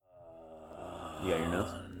You got your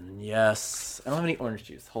notes? Yes. I don't have any orange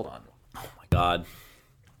juice. Hold on. Oh my god.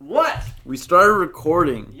 What? We started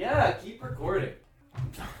recording. Yeah, keep recording.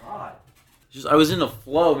 God. Just I was in a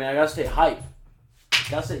flow, man. I gotta stay hype.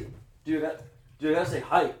 Gotta stay, dude. I gotta stay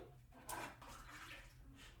hype.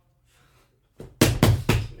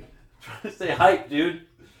 Trying to stay hype, dude.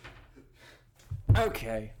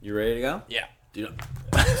 Okay. You ready to go? Yeah. Dude,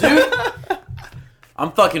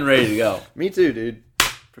 I'm fucking ready to go. Me too, dude.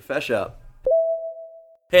 Profesh up.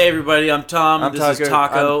 Hey everybody, I'm Tom. I'm this Tucker. is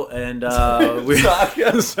Taco, and we're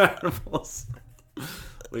Taco. What,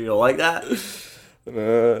 you don't like that?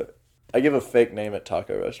 I give a fake name at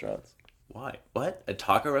taco restaurants. Why? What? At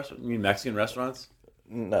taco restaurant? You mean Mexican restaurants?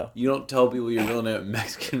 No. You don't tell people your real name at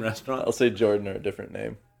Mexican restaurants? I'll say Jordan or a different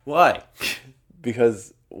name. Why?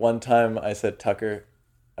 Because one time I said Tucker.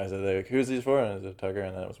 I said, like, who's these for? And I said Tucker,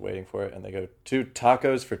 and then I was waiting for it. And they go, 2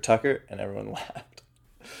 tacos for Tucker, and everyone laughed.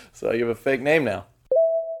 So I give a fake name now.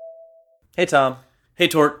 Hey, Tom. Hey,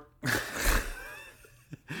 Torque.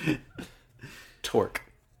 Torque.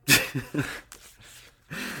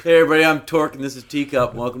 Hey everybody, I'm Torque, and this is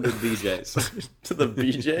Teacup. Welcome to the BJs. To the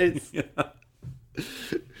BJs? Yeah.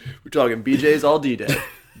 We're talking BJs all D-Day.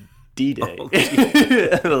 D-Day. All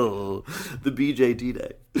the BJ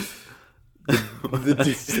D-Day.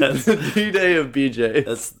 The D-Day of BJ.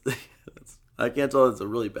 That's I can't tell if it's a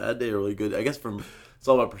really bad day or really good. I guess it's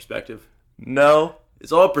all about perspective. No.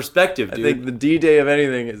 It's all perspective, dude. I think the D-Day of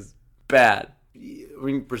anything is bad. I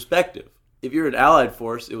mean, perspective. If you're an Allied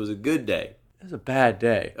force, it was a good day. It was a bad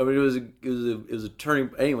day. I mean, it was a turning.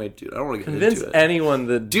 Anyway, dude, I don't want to get Convince into it. anyone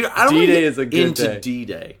that Dude, I don't D-Day is a good into day.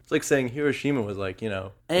 D-Day. It's like saying Hiroshima was like,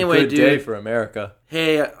 a Anyway, good dude. day for America.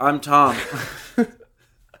 Hey, I'm Tom.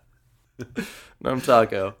 And I'm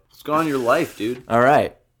Taco. What's going on in your life, dude? All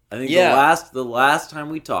right. I think Yeah. the last time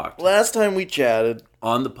we talked Last time we chatted,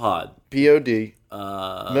 on the pod, POD.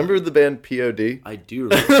 Remember the band POD? I do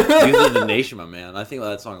remember. Youth of the Nation, my man. I think about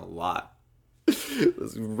that song a lot.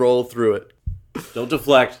 Let's roll through it. Don't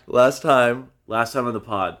deflect. Last time On the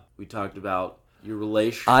pod, we talked about your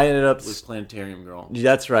relation I ended up... with Planetarium Girl.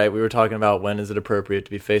 That's right. We were talking about when is it appropriate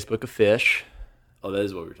to be Facebook a fish. Oh, that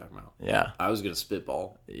is what we were talking about. Yeah. I was going to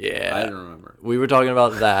spitball. Yeah. I didn't remember. We were talking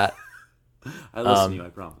about that. I listened to you, I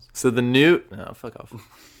promise. So the new... No, fuck off.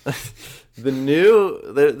 There's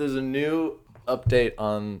a new update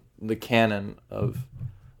on the canon of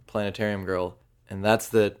Planetarium Girl, and that's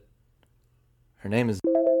that her name is...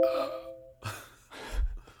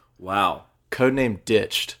 Wow. Codename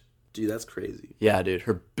Ditched. Dude, that's crazy. Yeah, dude.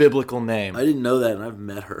 Her biblical name. I didn't know that, and I've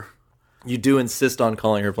met her. You do insist on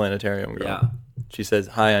calling her Planetarium Girl. Yeah. She says,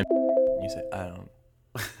 hi, I'm... You say, I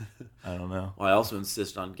don't know. Well, I also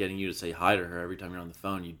insist on getting you to say hi to her every time you're on the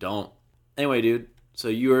phone. You don't. Anyway, dude. So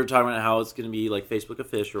you were talking about how it's going to be like Facebook a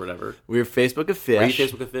fish or whatever. We're Facebook a fish. Are you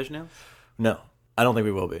Facebook a fish now? No. I don't think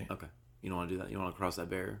we will be. Okay. You don't want to do that? You don't want to cross that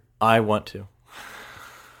barrier? I want to.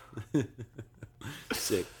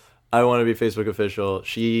 Sick. I want to be Facebook official.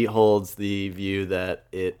 She holds the view that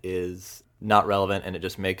it is not relevant and it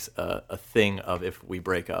just makes a thing of if we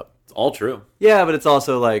break up. It's all true. Yeah, but it's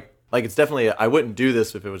also like it's definitely, I wouldn't do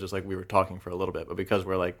this if it was just like we were talking for a little bit, but because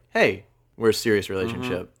we're like, hey, we're a serious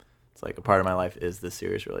relationship. It's like a part of my life is this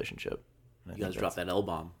serious relationship. You guys dropped that L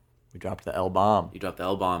bomb. We dropped the L bomb. You dropped the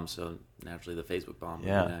L bomb, so naturally the Facebook bomb will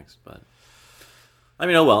Yeah. be next. But I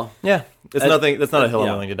mean, oh well. Yeah, it's nothing. That's not a hill yeah.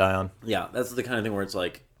 I'm willing to die on. Yeah, that's the kind of thing where it's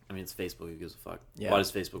like, I mean, it's Facebook. Who gives a fuck? Yeah. Why does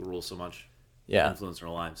Facebook rule so much? Yeah, Influence our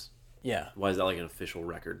lives. yeah. Why is that like an official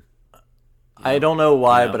record? I don't know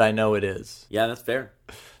why, You know? but I know it is. Yeah, that's fair.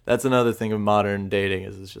 That's another thing of modern dating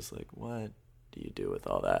is it's just like, what do you do with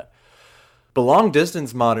all that? But long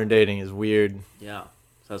distance modern dating is weird. Yeah,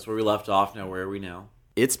 so that's where we left off. Now, where are we now?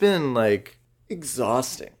 It's been like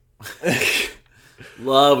exhausting.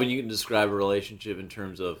 Love when you can describe a relationship in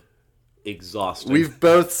terms of exhausting. We've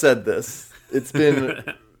both said this. It's been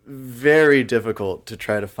very difficult to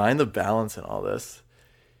try to find the balance in all this.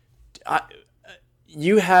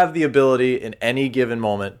 You have the ability in any given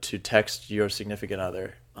moment to text your significant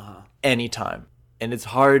other anytime. And it's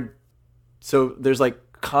hard. So there's like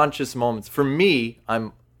conscious moments. For me,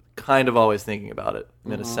 I'm kind of always thinking about it.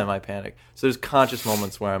 I'm in a semi-panic. So there's conscious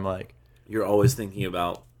moments where I'm like... You're always thinking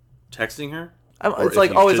about texting her? It's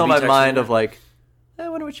like always on my mind of like, I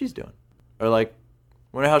wonder what she's doing. Or like,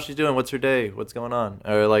 wonder how she's doing. What's her day? What's going on?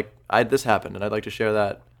 Or like, this happened and I'd like to share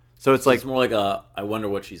that. So it's like... It's more like a, I wonder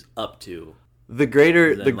what she's up to. The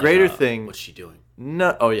greater thing... What's she doing?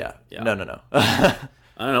 No. Oh, yeah. No.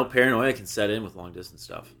 I don't know. Paranoia can set in with long distance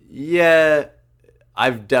stuff. Yeah.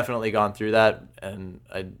 I've definitely gone through that. And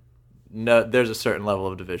I know there's a certain level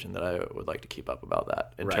of division that I would like to keep up about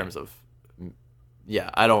that in terms of yeah,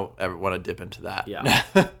 I don't ever want to dip into that. Yeah.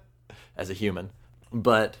 As a human.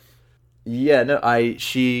 But yeah, no,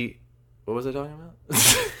 what was I talking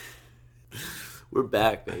about? We're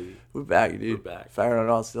back, baby. We're back, dude. We're back. Firing on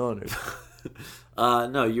all cylinders.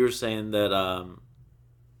 No, you were saying that.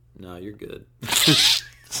 No, you're good.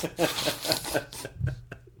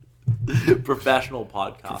 Professional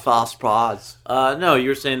podcast. Fast pause. No, you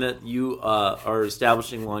were saying that you are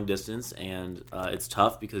establishing long distance, and it's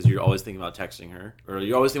tough because you're always thinking about texting her, or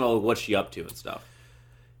you're always thinking about what's she up to and stuff.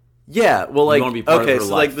 Yeah, well, like, wanna be part of okay, her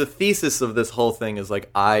so life. like the thesis of this whole thing is like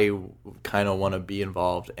I kind of want to be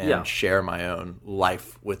involved and share my own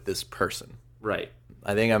life with this person. Right.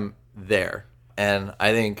 I think I'm there, and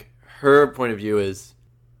I think her point of view is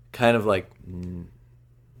kind of like,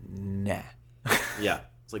 nah. Yeah.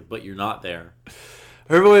 It's like, but you're not there.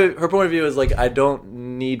 Her point of view is like, I don't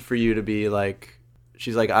need for you to be like.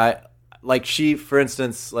 She's like, she, for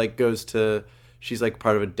instance, like she's like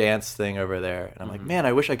part of a dance thing over there, and I'm like, man,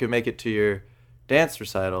 I wish I could make it to your dance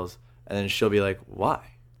recitals. And then she'll be like, why?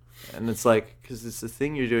 And it's like, because it's the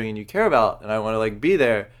thing you're doing and you care about, and I want to like be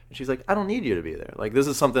there. And she's like, I don't need you to be there. Like, this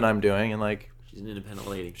is something I'm doing, and like, She's an independent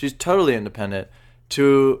lady. she's totally independent.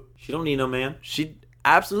 She don't need no man. She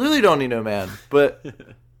absolutely don't need no man, but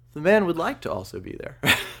the man would like to also be there.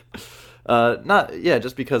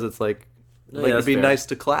 Just because it's like, No, like yeah, it'd be that's fair. nice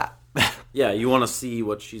to clap. Yeah, you want to see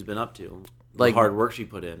what she's been up to, Like- the hard work she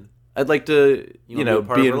put in. I'd like to, You wanna be a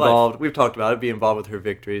part be of her life. involved. We've talked about it, be involved with her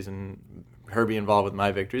victories and her be involved with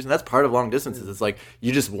my victories, and that's part of long distances. It's like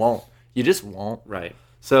you just won't. Right.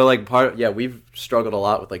 So like we've struggled a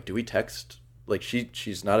lot with like, do we text? Like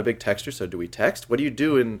she's not a big texter, so do we text? What do you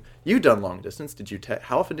do? And you done long distance? Did you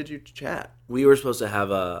how often did you chat? We were supposed to have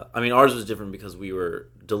ours was different because we were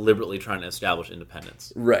deliberately trying to establish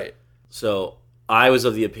independence. Right. So I was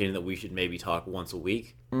of the opinion that we should maybe talk once a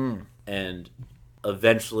week. And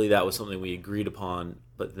eventually that was something we agreed upon,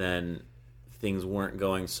 but then things weren't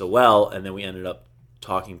going so well, and then we ended up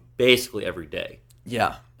talking basically every day.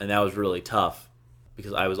 Yeah. And that was really tough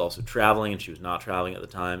because I was also traveling and she was not traveling at the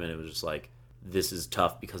time, and it was just like, this is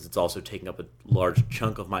tough because it's also taking up a large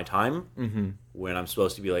chunk of my time when I'm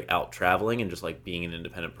supposed to be like out traveling and just like being an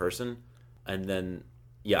independent person. And then,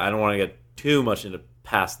 yeah, I don't want to get too much into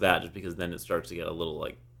past that just because then it starts to get a little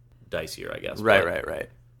like dicier, I guess. Right. But Right.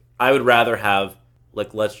 I would rather have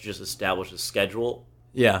like, let's just establish a schedule.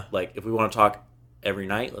 Yeah. Like if we want to talk every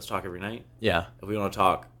night, let's talk every night. Yeah. If we want to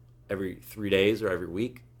talk every 3 days or every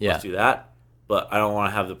week, Yeah. let's do that. But I don't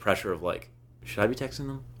want to have the pressure of like, should I be texting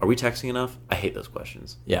them? Are we texting enough? I hate those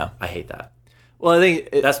questions. Yeah. I hate that. Well, I think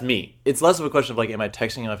That's me. it's less of a question of like, am I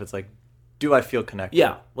texting enough? It's like, do I feel connected?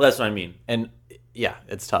 Yeah. Well, that's what I mean. And yeah,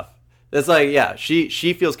 it's tough. It's like, yeah, she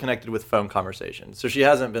feels connected with phone conversation. So she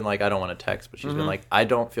hasn't been like, I don't want to text, but she's been like, I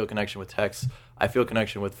don't feel connection with text. I feel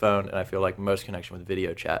connection with phone, and I feel like most connection with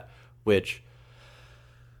video chat, which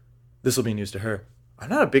this will be news to her. I'm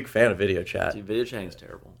not a big fan of video chat. Dude, video chatting is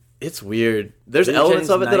terrible. It's weird. There's Video elements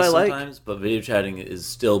of it chatting's that I nice like. sometimes, but video chatting is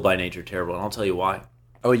still by nature terrible, and I'll tell you why.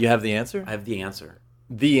 Oh, you have the answer? I have the answer.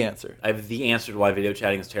 The answer. I have the answer to why video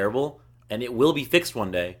chatting is terrible, and it will be fixed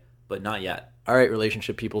one day, but not yet. All right,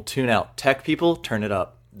 relationship people, tune out. Tech people, turn it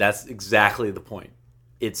up. That's exactly the point.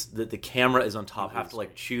 It's that the camera is on top. You have to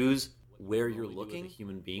like choose where you're looking, as a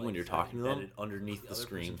human being, when you're talking to them. Underneath the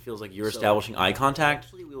screen, feels like you're establishing eye contact,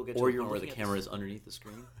 or you're where the camera is underneath the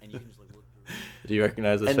screen, and you can just like look through. Do you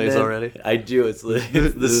recognize this face already? I do. It's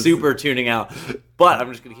the super tuning out. But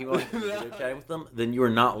I'm just gonna keep going. If you're chatting with them, then you are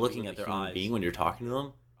not looking at their eyes being when you're talking to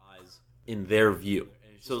them, in their view.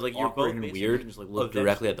 So it's like you're awkward and weird, and just like look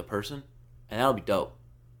directly at the person, and that'll be dope.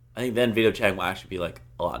 I think then video chatting will actually be like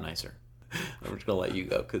a lot nicer. I'm just gonna let you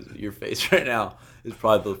go because your face right now is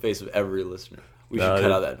probably the face of every listener. We should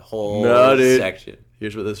cut out that whole section.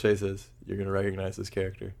 Here's what this face is. You're gonna recognize this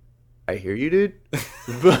character. I hear you, dude.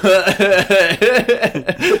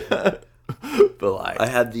 But like, I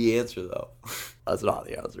had the answer though. that's not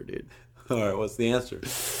the answer, dude. All right, what's the answer?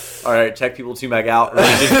 All right, tech people tune back out.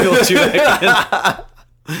 Relationship people tune back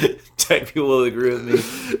in. Tech people will agree with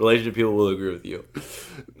me. Relationship people will agree with you.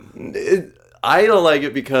 I don't like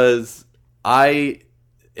it because I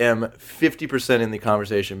am 50% in the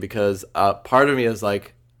conversation because part of me is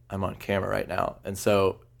like, I'm on camera right now. And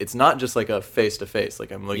so it's not just like a face-to-face,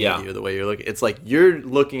 like I'm looking at you the way you're looking. It's like you're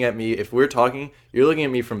looking at me. If we're talking, you're looking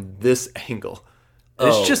at me from this angle. And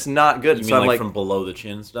it's just not good. You so mean I'm like from below the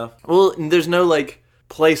chin stuff? well, there's no like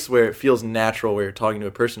place where it feels natural where you're talking to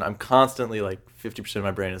a person. I'm constantly like 50% of my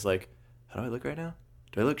brain is like, how do I look right now?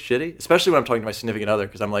 Do I look shitty? Especially when I'm talking to my significant other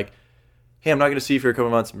because I'm like, hey, I'm not going to see you for a couple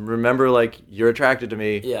months. Remember, like, you're attracted to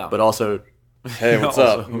me, Yeah. but also Hey, what's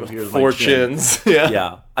Also, up? here's my 4 chin. chins. Yeah.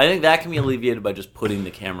 Yeah, I think that can be alleviated by just putting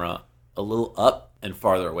the camera a little up and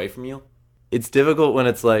farther away from you. It's difficult when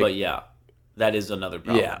it's like, But yeah, that is another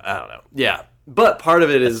problem. yeah, I don't know. Yeah. But part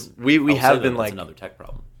of it is we I'll have say been that like, it's another tech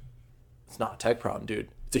problem. it's not a tech problem, dude.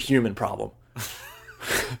 It's a human problem.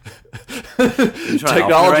 You trying to help me right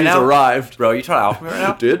Technology's now? arrived. Bro, you trying to help me right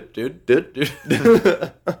now? Dude.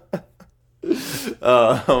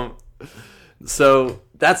 So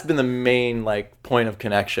that's been the main like point of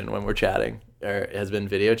connection when we're chatting, or has been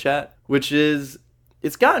video chat, which is,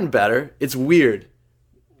 it's gotten better. It's weird.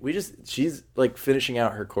 She's like finishing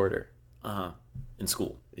out her quarter. In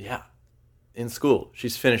school. Yeah. In school.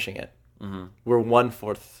 She's finishing it. Mm-hmm. We're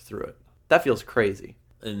 1/4 through it. That feels crazy.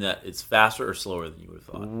 And that it's faster or slower than you would have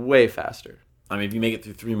thought. Way faster. I mean, if you make it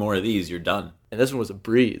through 3 more of these, you're done. And this one was a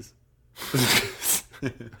breeze.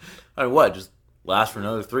 I mean, what? Just last for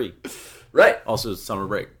another 3. Right. Also, it's summer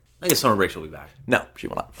break. I guess summer break she'll be back. No, she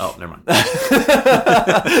will not. Oh, never mind.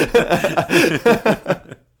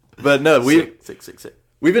 But no, Sick.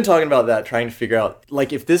 we've been talking about that, trying to figure out,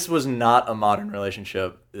 like, if this was not a modern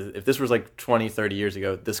relationship, if this was like 20, 30 years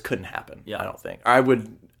ago, this couldn't happen. Yeah. I don't think. I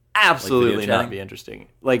would absolutely not be interesting.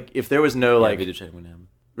 Like, if there was no, like... video chatting wouldn't happen.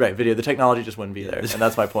 Right, video. The technology just wouldn't be there. And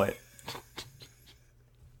that's my point.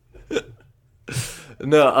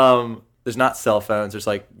 No, there's not cell phones. There's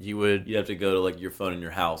like, You'd have to go to like your phone in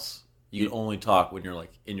your house. You can only talk when you're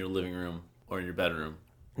like in your living room or in your bedroom.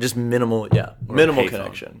 just minimal, Or minimal payphone.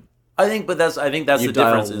 connection. I think that's You the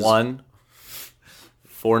difference. dial Is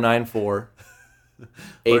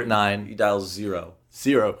 1-494-89 you dial 0.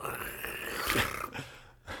 0.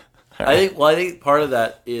 I think part of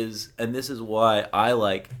that is, and this is why I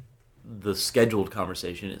like the scheduled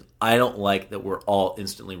conversation, is I don't like that we're all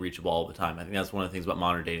instantly reachable all the time. I think that's one of the things about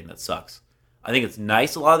modern dating that sucks. I think it's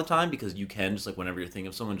nice a lot of the time because you can just like whenever you're thinking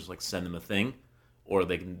of someone, just like send them a thing, or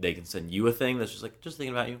they can send you a thing that's just like just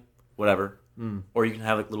thinking about you, whatever. Or you can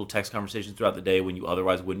have like little text conversations throughout the day when you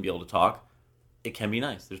otherwise wouldn't be able to talk. It can be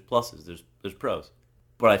nice. There's pluses. There's pros.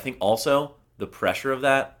 But I think also the pressure of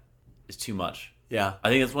that is too much. Yeah. I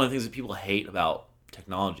think that's one of the things that people hate about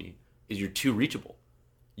technology is you're too reachable.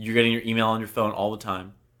 You're getting your email on your phone all the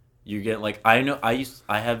time. You're getting like I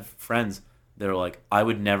have friends that are like, I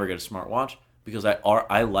would never get a smartwatch because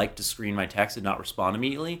I like to screen my text and not respond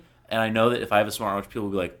immediately. And I know that if I have a smartwatch, people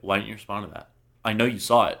will be like, why didn't you respond to that? I know you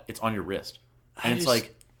saw it. It's on your wrist. And it's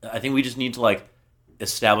like, I think we just need to like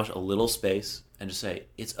establish a little space and just say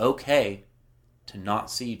it's okay to not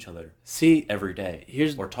see each other every day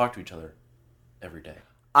or talk to each other every day.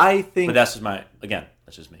 I think... But that's just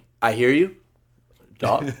me. I hear you.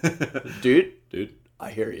 Dog. Dude, I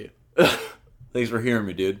hear you. Thanks for hearing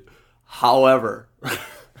me, dude. However,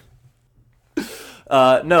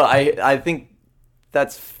 no, I think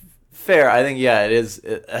that's fair. I think, yeah, it is.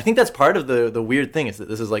 I think that's part of the weird thing is that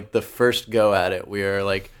this is like the first go at it. We are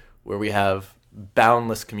like where we have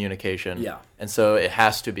boundless communication. Yeah. And so it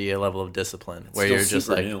has to be a level of discipline where Still you're just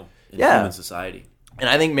super like, new in yeah. human society. And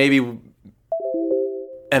I think maybe,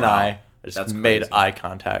 and I just That's made crazy. eye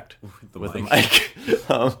contact with the mic.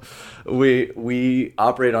 mic. We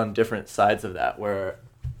operate on different sides of that where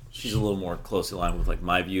She's a little more closely aligned with like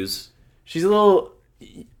my views. she's a little,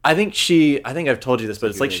 I think I've told you this, but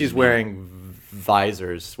it's like you're she's maybe wearing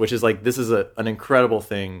visors, which is like, this is an incredible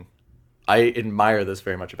thing. I admire this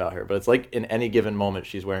very much about her, but it's like in any given moment,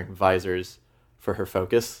 she's wearing visors for her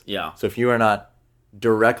focus. Yeah. So if you are not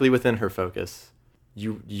directly within her focus,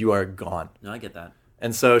 you are gone. No, I get that.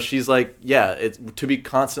 And so she's like, yeah, it's to be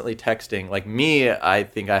constantly texting. Like me, I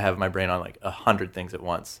think I have my brain on like 100 things at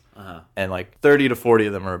once. And like 30 to 40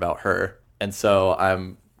 of them are about her. And so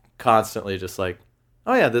I'm constantly just like,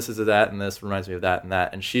 oh yeah, this is that, and this reminds me of that and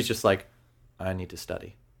that. And she's just like, I need to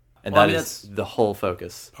study. And Well, that I mean, is the whole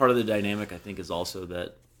focus. Part of the dynamic, I think, is also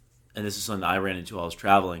that, and this is something that I ran into while I was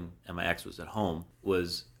traveling and my ex was at home,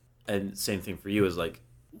 and same thing for you, is like,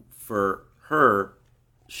 for her,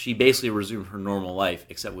 she basically resumed her normal life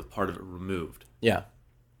except with part of it removed. Yeah.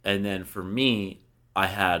 And then for me, I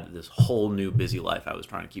had this whole new busy life I was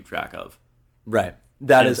trying to keep track of. Right.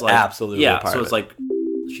 That And is it's like, absolutely yeah. part So of it's it. like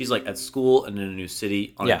she's like at school and in a new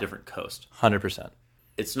city on Yeah. a different coast. 100%.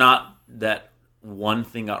 It's not that one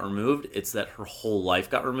thing got removed; it's that her whole life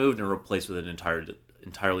got removed and replaced with an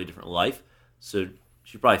entirely different life. So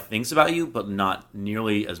she probably thinks about you, but not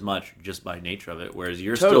nearly as much just by nature of it. Whereas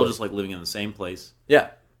you're still Totally. just like living in the same place, Yeah.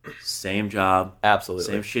 same job, Absolutely.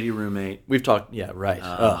 same shitty roommate, We've talked. Yeah. Right.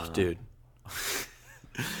 Oh, dude.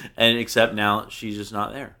 and except now she's just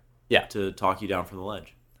not there. Yeah. To talk you down from the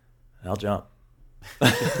ledge. I'll jump.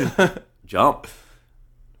 Jump,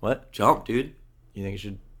 What? jump, dude. You think you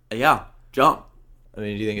should? Yeah. Jump. I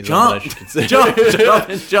mean, do you think it's Jump. something I should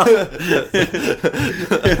consider?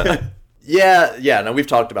 Jump. Yeah. No, we've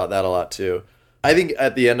talked about that a lot too. I think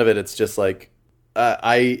at the end of it, it's just like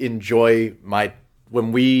I enjoy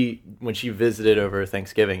when she visited over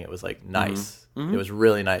Thanksgiving. It was like nice. Mm-hmm. It was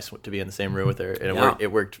really nice to be in the same room with her, and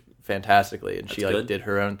it worked fantastically. And she like did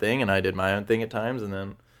her own thing, and I did my own thing at times, and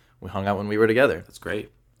then we hung out when we were together. That's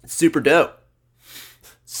great. It's super dope.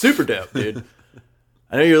 Super dope, dude.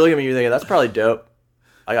 I know you're looking at me, you're thinking, that's probably dope.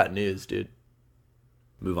 I got news, dude.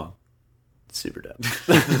 Move on. Super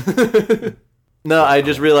dope. No, I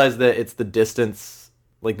just realized that it's the distance,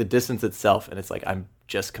 like the distance itself, and it's like I'm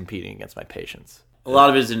just competing against my patience. A lot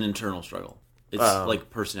of it is an internal struggle. It's like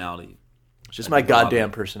personality. It's just my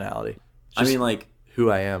goddamn personality. I mean, like, who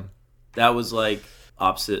I am. That was like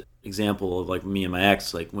opposite example of like me and my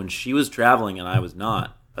ex. Like when she was traveling and I was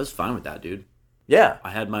not, I was fine with that, dude. Yeah.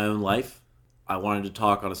 I had my own life. I wanted to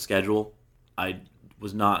talk on a schedule. I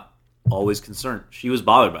was not always concerned. She was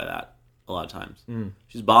bothered by that a lot of times.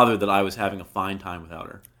 She's bothered that I was having a fine time without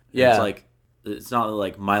her. And it's like, it's not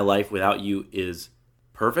like my life without you is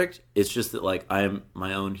perfect. It's just that like I am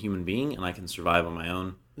my own human being and I can survive on my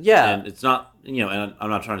own. Yeah. And it's not, and I'm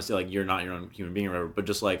not trying to say like you're not your own human being or whatever, but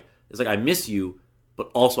just like, it's like I miss you, but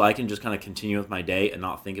also I can just kind of continue with my day and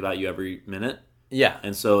not think about you every minute. Yeah.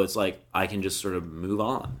 And so it's like I can just sort of move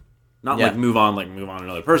on. Not like move on to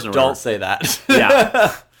another person or Don't whatever. say that.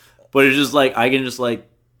 Yeah. But it's just like I can just like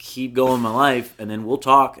keep going my life and then we'll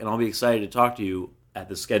talk and I'll be excited to talk to you at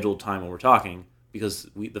the scheduled time when we're talking because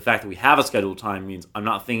the fact that we have a scheduled time means I'm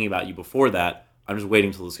not thinking about you before that. I'm just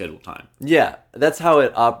waiting till the scheduled time. Yeah. That's how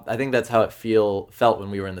I think that's how it felt when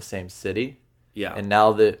we were in the same city. Yeah. And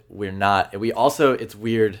now that we're not, we also, it's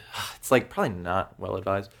weird. It's like probably not well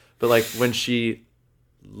advised, but like when she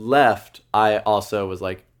left, I also was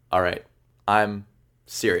like, all right, I'm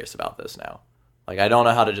serious about this now. Like, I don't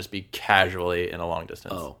know how to just be casually in a long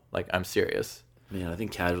distance. Oh. Like, I'm serious. Man, I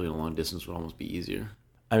think casually in a long distance would almost be easier.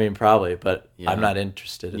 I mean, probably, but I'm not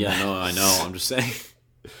interested in that. Yeah, no, I know. I'm just saying.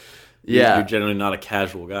 Yeah. You're generally not a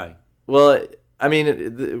casual guy. Well, I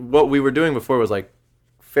mean, what we were doing before was like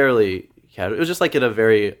fairly casual. It was just like at a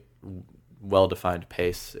very well-defined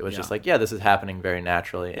pace. It was just like, this is happening very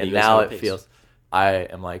naturally. And now it feels, I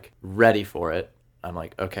am like ready for it. I'm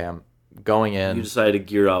like, okay, I'm going in. You decided to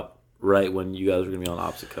gear up right when you guys were going to be on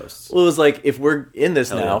opposite coasts. Well, it was like, if we're in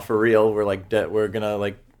this now, for real, we're like, we're going to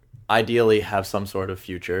like ideally have some sort of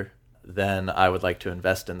future, then I would like to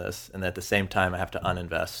invest in this. And at the same time, I have to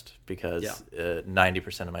uninvest because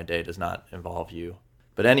 90% of my day does not involve you.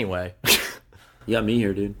 But anyway. You got me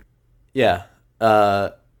here, dude. Yeah.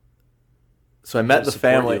 So I met the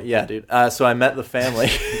family. You. Yeah, dude. So I met the family.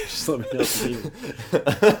 Just let me know if you need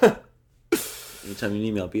me. Anytime you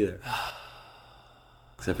need me, I'll be there.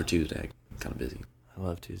 Except for Tuesday. I'm kind of busy. I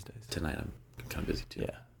love Tuesdays. Tonight, I'm kind of busy, too.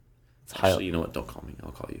 Yeah. Actually, you know what? Don't call me.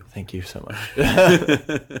 I'll call you. Thank you so much.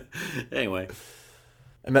 Anyway.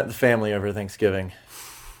 I met the family over Thanksgiving.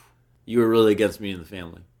 You were really against me and the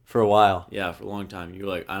family. For a while. Yeah, for a long time. You were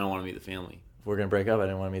like, I don't want to meet the family. If we're going to break up, I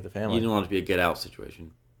didn't want to meet the family. You didn't want it to be a get-out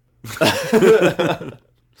situation.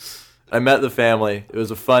 I met the family. It was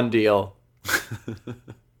a fun deal.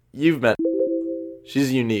 You've met.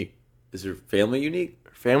 She's unique. Is her family unique?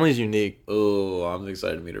 Her family's unique. Oh, I'm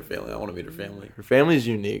excited to meet her family. I want to meet her family. Her family's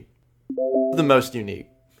unique. The most unique.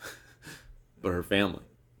 But her family.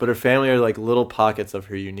 But her family are like little pockets of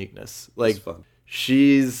her uniqueness. Like, fun.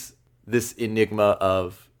 She's this enigma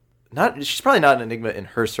of... She's probably not an enigma in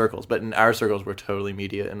her circles, but in our circles, we're totally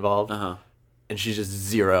media involved. Uh-huh. And she's just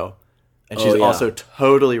zero. And she's also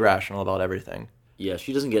totally rational about everything. Yeah,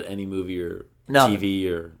 she doesn't get any movie or Nothing. TV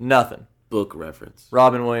or nothing book reference.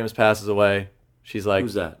 Robin Williams passes away. She's like,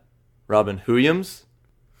 who's that? Robin Williams?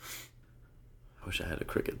 I wish I had a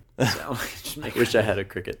cricket sound. I wish I had a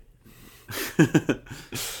cricket.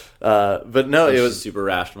 But no, it was super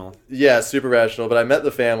rational. Yeah, super rational. But I met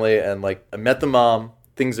the family and like I met the mom.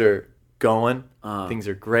 Things are going. Things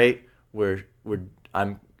are great.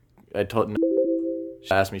 I told.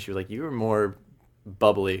 She asked me. She was like, "You were more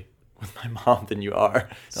bubbly with my mom than you are."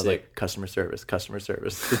 I was like, "Customer service, customer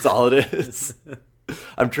service. That's all it is."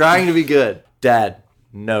 I'm trying to be good. Dad,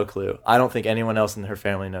 no clue. I don't think anyone else in her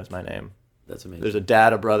family knows my name. That's amazing. There's a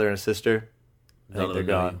dad, a brother, and a sister. I think they're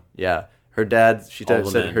gone. Yeah. Her dad, she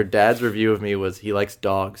said her dad's review of me was he likes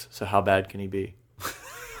dogs, so how bad can he be?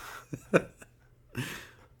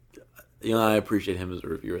 You know, I appreciate him as a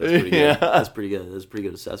reviewer. That's pretty good. That's pretty good. That's a pretty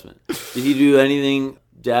good assessment. Did he do anything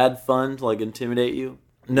dad fun to like intimidate you?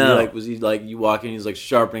 No. Was he like you walk in, he's like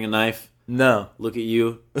sharpening a knife? No. Look at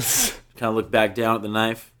you. Kind of look back down at the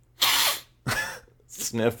knife.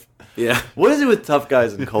 Sniff. Yeah. What is it with tough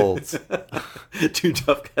guys and colds? Dude,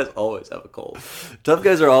 tough guys always have a cold. Tough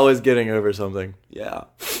guys are always getting over something. Yeah.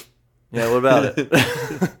 Yeah, what about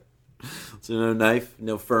it? So no knife,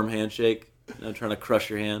 no firm handshake, no trying to crush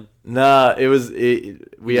your hand. Nah,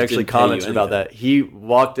 we actually commented about that. He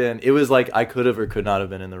walked in. It was like I could have or could not have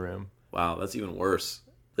been in the room. Wow, that's even worse.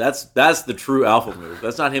 That's the true alpha move.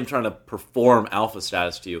 That's not him trying to perform alpha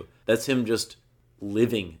status to you. That's him just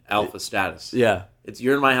living alpha status. Yeah.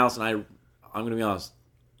 You're in my house, and I'm going to be honest,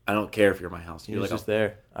 I don't care if you're in my house. He was just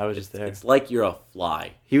there. I was just there. It's like you're a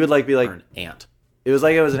fly. He would be like or an ant. It was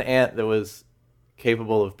like I was an ant that was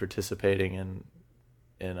capable of participating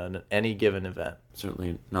in any given event.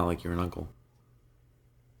 Certainly not like you're an uncle.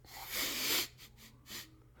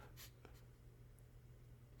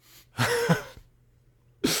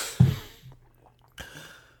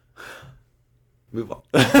 Move on.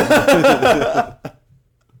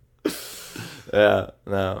 Yeah,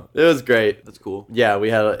 no, it was great. That's cool. Yeah,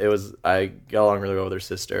 I got along really well with her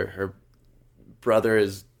sister. Her brother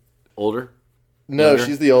is older. No, younger?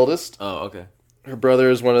 She's the oldest. Oh, okay. Her brother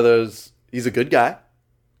is one of those. He's a good guy.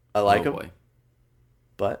 I like him. Boy.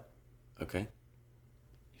 But okay,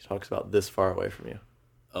 he talks about this far away from you.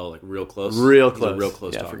 Oh, like real close. Real close. Real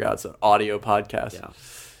close. Yeah, I forgot it's an audio podcast.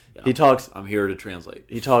 Yeah. He talks. I'm here to translate.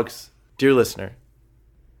 He talks, dear listener.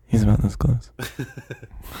 He's about this close.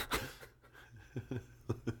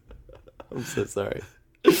 I'm so sorry.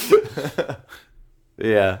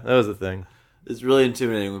 Yeah, that was the thing. It's really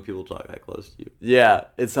intimidating when people talk that close to you. Yeah,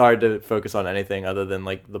 it's hard to focus on anything other than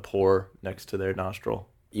like the pore next to their nostril.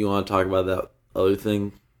 You want to talk about that other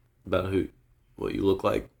thing about what you look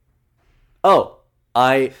like? Oh,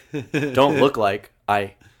 I don't look like.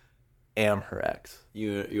 I am her ex.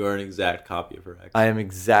 You are an exact copy of her ex. I am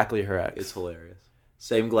exactly her ex. It's hilarious.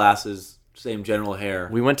 Same glasses, same general hair.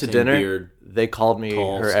 We went to same dinner. Beard, they called me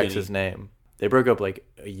tall, her skinny. ex's name. They broke up like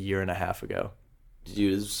a year and a half ago.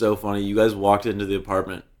 Dude, it's so funny. You guys walked into the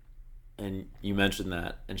apartment and you mentioned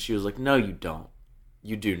that, and she was like, "No, you don't.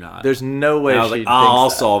 You do not." There's no way. And I was like, I'll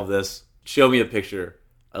solve this. Show me a picture."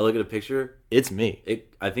 I look at a picture. It's me.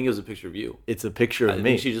 I think it was a picture of you. It's a picture of I me.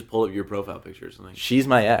 think she just pulled up your profile picture or something. She's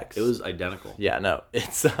my ex. It was identical. Yeah, no,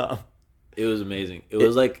 it's It was amazing. It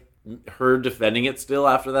was like her defending it still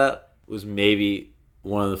after that was maybe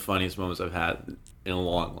one of the funniest moments I've had in a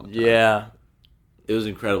long, long time. Yeah. It was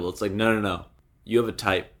incredible. It's like, no. You have a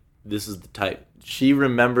type. This is the type. She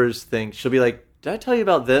remembers things. She'll be like, "Did I tell you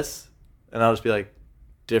about this?" And I'll just be like,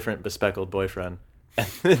 "Different bespeckled boyfriend." And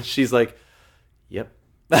then she's like, "Yep."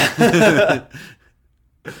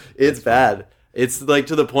 It's bad. It's like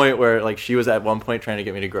to the point where like she was at one point trying to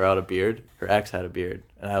get me to grow out a beard. Her ex had a beard.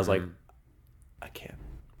 And I was like, I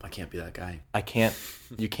can't be that guy. I can't.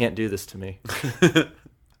 You can't do this to me.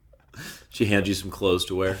 She hands you some clothes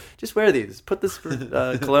to wear. Just wear these. Put this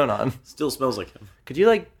cologne on. Still smells like him. Could you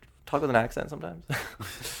like talk with an accent sometimes?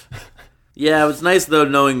 Yeah, it's nice though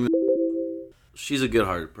knowing she's a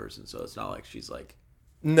good-hearted person, so it's not like she's like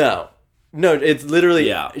No, it's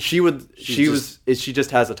literally She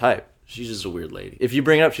just has a type. She's just a weird lady. If you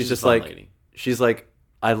bring it up, she's just like lady. She's like,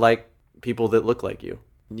 I like people that look like you.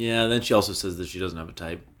 Yeah, then she also says that she doesn't have a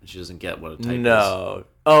type. And she doesn't get what a type is. No.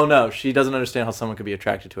 Oh, no. She doesn't understand how someone could be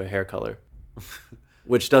attracted to a hair color.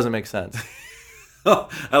 Which doesn't make sense.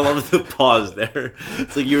 I love the pause there.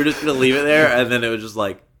 It's like you were just going to leave it there, and then it was just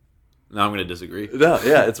like, no, I'm going to disagree. No,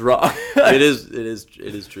 yeah, it's wrong. It is true.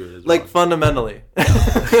 It is like, wrong. Fundamentally.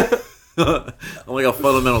 I'm like a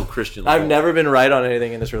fundamental Christian. I've never been right on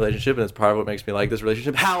anything in this relationship, and it's part of what makes me like this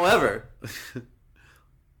relationship. However,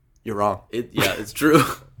 you're wrong. It's true.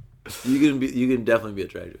 You can definitely be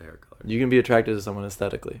attracted to hair color. You can be attracted to someone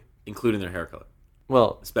aesthetically, including their hair color.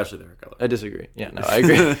 Well, especially their hair color. I disagree. Yeah, no, I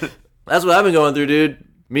agree. That's what I've been going through, dude.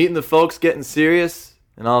 Meeting the folks, getting serious,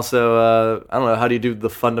 and also, I don't know, how do you do the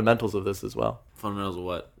fundamentals of this as well? Fundamentals of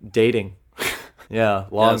what? Dating. Yeah,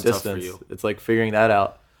 long distance. Tough for you. It's like figuring that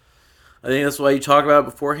out. I think that's why you talk about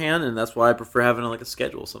it beforehand, and that's why I prefer having like a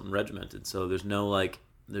schedule, something regimented. So there's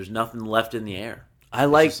nothing left in the air.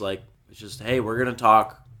 It's just hey, we're gonna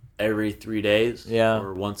talk every 3 days,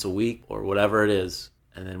 or once a week, or whatever it is,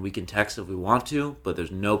 and then we can text if we want to, but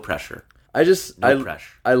there's no pressure. I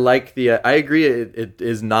like I agree it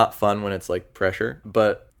is not fun when it's like pressure,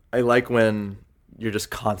 but I like when you're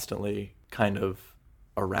just constantly kind of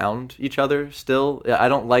around each other still. I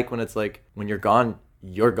don't like when it's like when you're gone,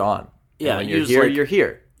 you're gone. Yeah, when you're here, you're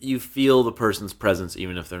here. You feel the person's presence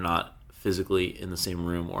even if they're not physically in the same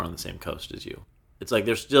room or on the same coast as you. It's like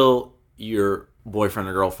they're still your boyfriend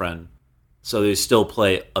or girlfriend, so they still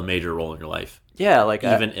play a major role in your life. Yeah, like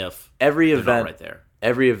even if every they're event not right there.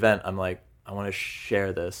 Every event, I'm like, I want to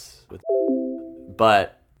share this with,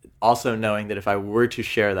 but also knowing that if I were to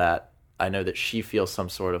share that, I know that she feels some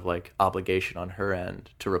sort of like obligation on her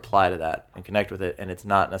end to reply to that and connect with it, and it's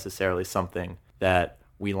not necessarily something that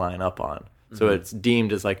we line up on. So it's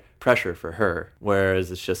deemed as like pressure for her,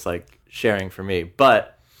 whereas it's just like sharing for me.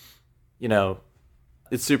 But, you know,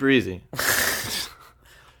 it's super easy.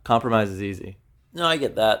 Compromise is easy. No, I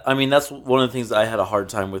get that. I mean, that's one of the things that I had a hard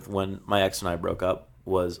time with when my ex and I broke up,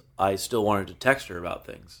 was I still wanted to text her about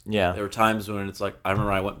things. Yeah. There were times when it's like, I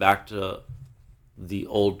remember I went back to the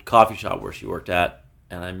old coffee shop where she worked at,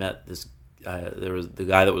 and I met this, there was the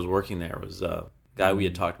guy that was working there was a guy we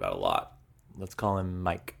had talked about a lot. Let's call him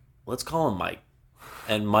Mike.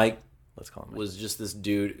 And Mike was just this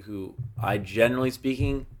dude who I, generally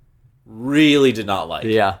speaking, really did not like.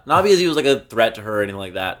 Yeah. Not because he was like a threat to her or anything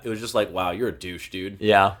like that. It was just like, wow, you're a douche, dude.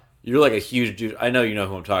 Yeah. You're like a huge douche. I know you know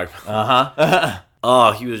who I'm talking about. Uh-huh.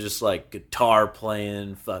 Oh, he was just like guitar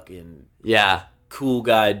playing, fucking Yeah. cool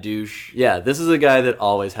guy douche. Yeah, this is a guy that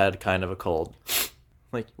always had kind of a cold.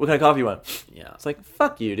 Like, what kind of coffee you want? Yeah. It's like,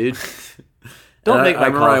 fuck you, dude. Don't make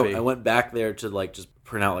my coffee. I went back there to like just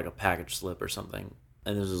print out like a package slip or something.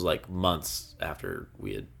 And this was like months after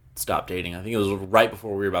we had stopped dating. I think it was right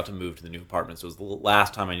before we were about to move to the new apartment. So it was the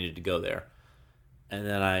last time I needed to go there. And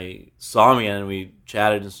then I saw him again and we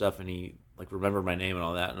chatted and stuff, and he like remembered my name and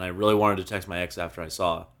all that. And I really wanted to text my ex after I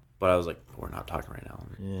saw, but I was like, we're not talking right now.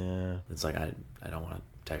 Yeah. It's like, I don't want to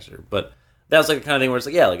text her. But that's like the kind of thing where it's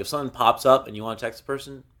like, yeah, like if something pops up and you want to text a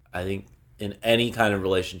person, I think in any kind of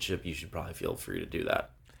relationship, you should probably feel free to do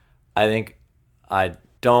that. I think I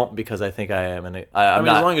don't, because I think I am. And I mean,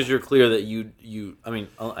 as long as you're clear that you I mean,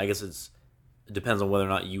 I guess it depends on whether or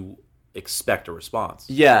not you expect a response.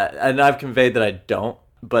 Yeah, and I've conveyed that I don't,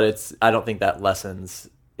 but I don't think that lessens.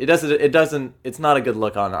 It doesn't, it's not a good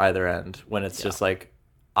look on either end when it's just like,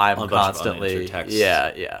 I'm constantly,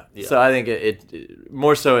 yeah. So I think it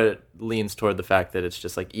more so it leans toward the fact that it's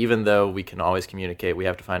just like, even though we can always communicate, we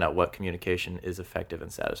have to find out what communication is effective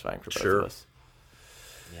and satisfying for both of us.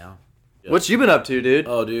 Yeah. What you been up to, dude?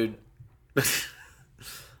 Oh, dude. I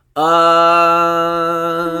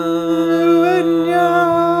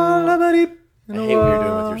hate what you're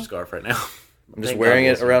doing with your scarf right now. I'm just wearing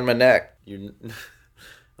it around my neck. I'm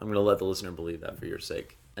going to let the listener believe that for your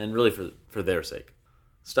sake, and really for their sake.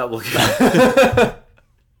 Stop looking.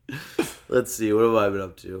 Let's see. What have I been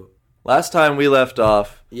up to? Last time we left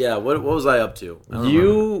off. Yeah. What was I up to?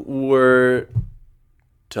 You were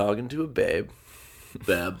talking to a babe.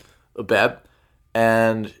 A babe.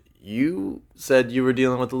 And you said you were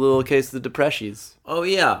dealing with a little case of the depressions. Oh,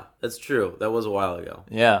 yeah. That's true. That was a while ago.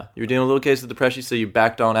 Yeah. You were dealing with a little case of the depressions, so you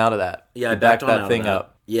backed on out of that. Yeah, I backed on that thing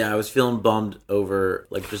up. Yeah, I was feeling bummed over,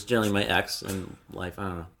 like, just generally my ex and life. I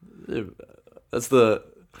don't know. That's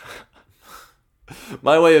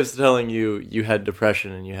my way of telling you had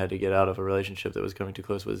depression and you had to get out of a relationship that was coming too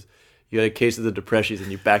close was you had a case of the depressions and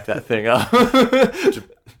you backed that thing up.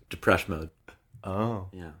 Depression mode. Oh.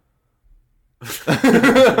 Yeah.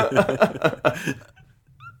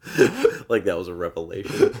 Like that was a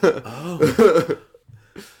revelation. Oh.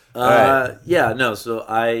 Right. Yeah, no, so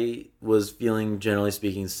I was feeling, generally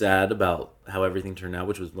speaking, sad about how everything turned out,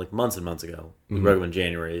 which was like months and months ago. We broke up in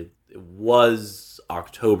January. It was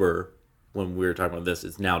October when we were talking about this.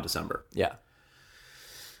 It's now December. Yeah.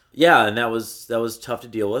 Yeah, and that was tough to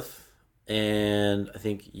deal with. And I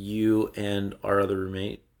think you and our other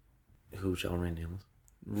roommate, who shall remain nameless?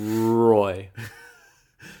 Roy.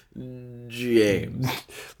 James.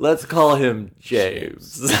 Let's call him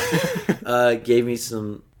James. Gave me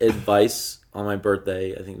some advice on my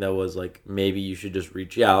birthday. I think that was like, maybe you should just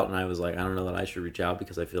reach out. And I was like, I don't know that I should reach out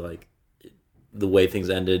because I feel like the way things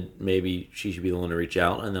ended, maybe she should be the one to reach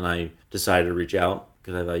out. And then I decided to reach out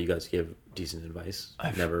because I thought you guys gave decent advice.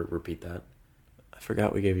 I'd never repeat that. I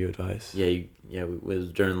forgot we gave you advice. Yeah, it was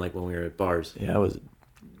during like when we were at bars. Yeah, I was.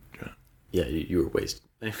 Yeah, you were wasted.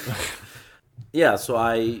 Yeah, so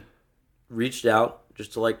I reached out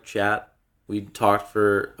just to like chat. We talked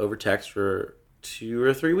over text for 2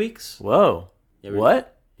 or 3 weeks. Whoa. Yeah,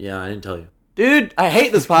 what? Yeah, I didn't tell you. Dude, I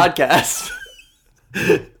hate this podcast.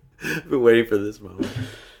 I've been waiting for this moment.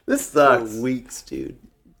 This sucks. For weeks, dude.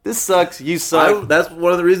 This sucks. You suck. That's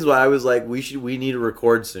one of the reasons why I was like, we need to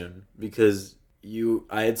record soon, because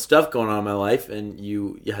I had stuff going on in my life, and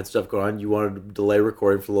you had stuff going on. You wanted to delay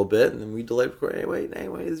recording for a little bit, and then we delayed recording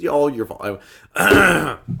anyway. It's all your fault.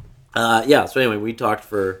 Yeah. So anyway, we talked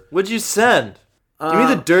for. What'd you send? Give me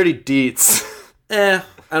the dirty deets. I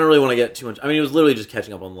don't really want to get too much. I mean, it was literally just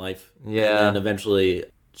catching up on life. Yeah. And eventually,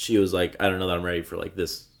 she was like, I don't know that I'm ready for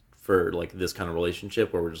this kind of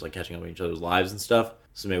relationship where we're just like catching up on each other's lives and stuff.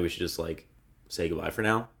 So maybe we should just like say goodbye for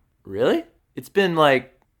now. Really? It's been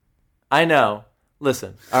like, I know.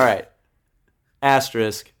 Listen, all right.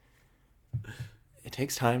 Asterisk. It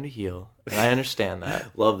takes time to heal, and I understand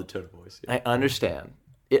that. Love the tone of voice. Yeah. I understand.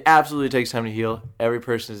 It absolutely takes time to heal. Every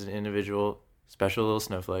person is an individual, special little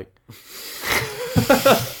snowflake.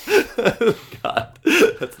 God,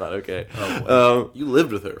 that's not okay. Oh, you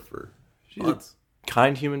lived with her for months.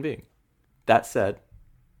 Kind human being. That said,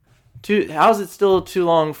 how's it still too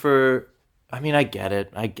long for... I mean, I get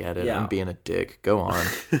it. Yeah. I'm being a dick. Go on.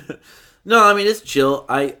 No, I mean, it's chill.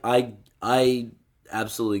 I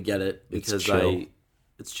absolutely get it because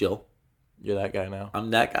it's chill. You're that guy now.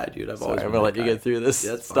 I'm that guy, dude. I'm gonna let you get through this.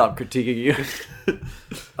 Yeah, stop critiquing you.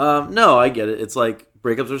 No, I get it. It's like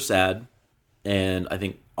breakups are sad, and I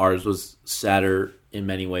think ours was sadder in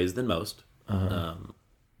many ways than most.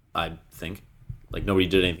 I think like nobody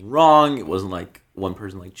did anything wrong. It wasn't like one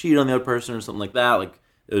person like cheated on the other person or something like that. Like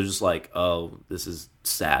it was just like, oh, this is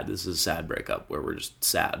sad. This is a sad breakup where we're just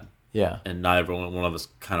sad. Yeah. And not everyone, one of us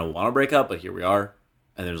kind of want to break up, but here we are.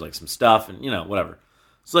 And there's like some stuff and, whatever.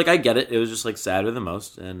 So like I get it. It was just like sadder than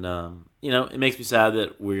most. And, it makes me sad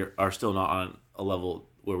that we are still not on a level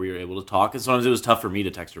where we were able to talk. And sometimes it was tough for me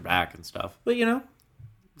to text her back and stuff. But,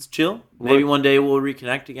 it's chill. Maybe one day we'll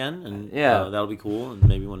reconnect again. And that'll be cool. And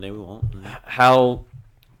maybe one day we won't.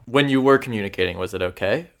 When you were communicating, was it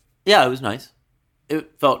okay? Yeah, it was nice.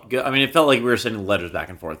 It felt good. I mean, it felt like we were sending letters back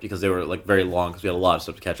and forth because they were like very long because we had a lot of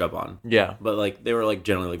stuff to catch up on. Yeah. But like they were like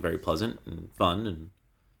generally like very pleasant and fun and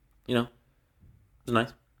it was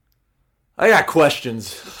nice. I got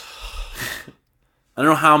questions. I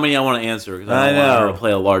don't know how many I want to answer because I don't know. want to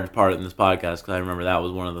play a large part in this podcast because I remember that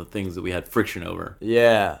was one of the things that we had friction over.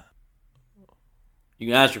 Yeah. You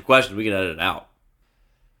can ask your questions. We can edit it out.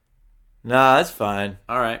 Nah, that's fine.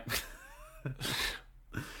 All right.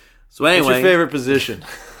 So anyway, what's your favorite position?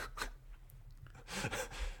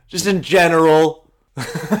 Just in general. It's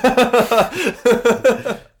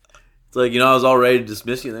like, I was all ready to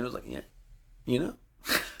dismiss you, and then I was like, yeah,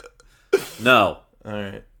 No. All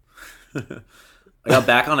right. I got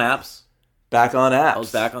back on apps. Back on apps. I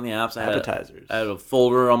was back on the apps. Appetizers. I had a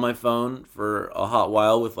folder on my phone for a hot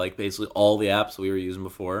while with like basically all the apps we were using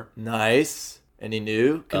before. Nice. Any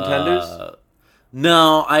new contenders?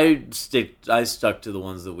 No, I stuck to the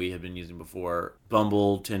ones that we had been using before.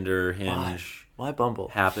 Bumble, Tinder, Hinge. Why Bumble?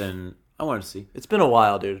 Happen. I wanted to see. It's been a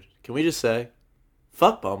while, dude. Can we just say,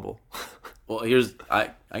 fuck Bumble? Well, I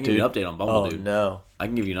can give you an update on Bumble, dude. Oh, no. I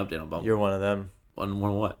can give you an update on Bumble. You're one of them. One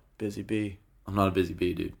of what? Busy bee. I'm not a busy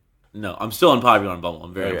bee, dude. No, I'm still unpopular on Bumble.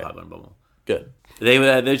 I'm very unpopular on Bumble. Good. They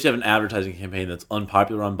just have an advertising campaign that's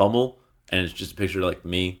unpopular on Bumble, and it's just a picture of, like,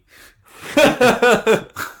 me.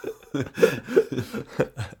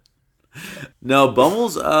 No,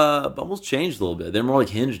 Bumble's changed a little bit. They're more like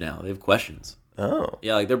Hinge now. They have questions. Oh.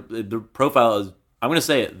 Yeah, like their profile is, I'm going to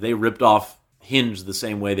say it, they ripped off Hinge the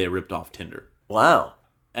same way they ripped off Tinder. Wow.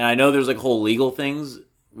 And I know there's like whole legal things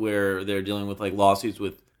where they're dealing with like lawsuits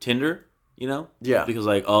with Tinder, Yeah. Because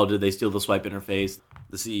like, oh, did they steal the swipe interface?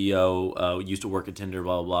 The CEO used to work at Tinder,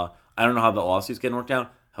 blah, blah, blah. I don't know how the lawsuit's getting worked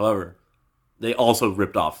out. However, they also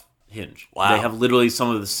ripped off Hinge. Wow. They have literally some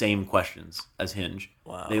of the same questions as Hinge.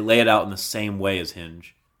 Wow. They lay it out in the same way as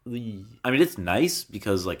Hinge. Lee. I mean, it's nice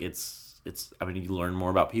because like I mean, you learn more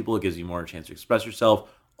about people. It gives you more a chance to express yourself.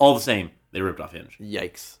 All the same, they ripped off Hinge.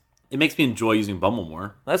 Yikes. It makes me enjoy using Bumble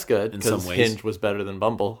more. That's good, in some because ways. Hinge was better than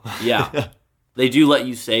Bumble. Yeah. They do let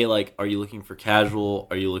you say, like, are you looking for casual?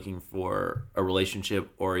 Are you looking for a relationship?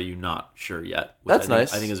 Or are you not sure yet? That's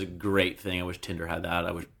nice. I think is a great thing. I wish Tinder had that.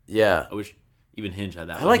 I wish even Hinge had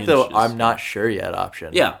that. I like the I'm not sure yet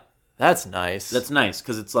option. Yeah. That's nice. That's nice,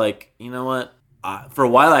 because it's like, you know what? For a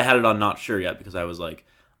while I had it on not sure yet, because I was like,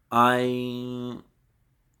 I'm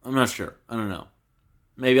not sure. I don't know.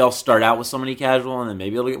 Maybe I'll start out with somebody casual, and then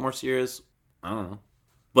maybe it'll get more serious. I don't know.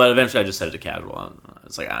 But eventually I just set it to casual.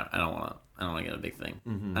 It's like, I don't want to get a big thing.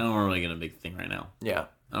 Mm-hmm. I don't want to really get a big thing right now. Yeah.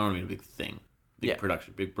 I don't want to get a big thing. Big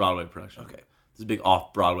production. Big Broadway production. Okay. There's a big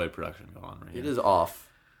off-Broadway production going on right here. It is off.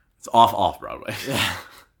 It's off-Broadway. Yeah.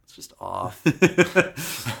 It's just off.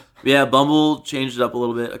 Yeah, Bumble changed it up a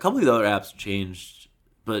little bit. A couple of the other apps changed,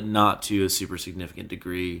 but not to a super significant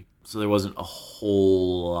degree. So there wasn't a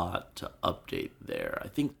whole lot to update there. I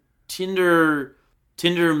think Tinder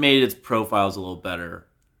made its profiles a little better,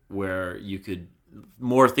 where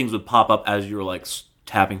more things would pop up as you were like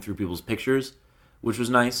tapping through people's pictures, which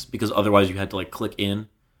was nice because otherwise you had to like click in.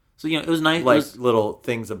 So it was nice. Like little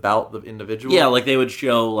things about the individual. Yeah, like they would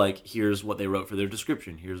show like, here's what they wrote for their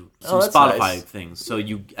description. Here's some Spotify nice. things. So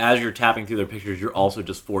as you're tapping through their pictures, you're also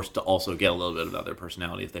just forced to also get a little bit about their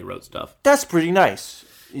personality if they wrote stuff. That's pretty nice.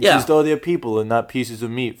 You just all their people and not pieces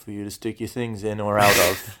of meat for you to stick your things in or out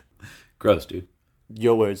of. Gross, dude.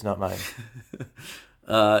 Your words, not mine.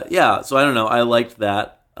 Yeah, so I don't know. I liked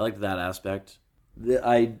that. I liked that aspect.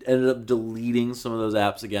 I ended up deleting some of those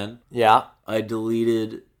apps again. Yeah. I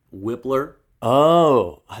deleted Whippler.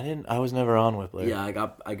 Oh, I was never on Whippler. Yeah,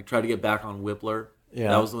 I tried to get back on Whippler. Yeah.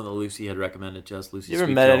 That was the one that Lucy had recommended to us. Lucy, you ever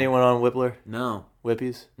met anyone on Whippler? No.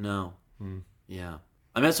 Whippies? No. Yeah.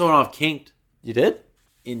 I met someone off Kinked. You did?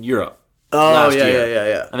 In Europe. Oh,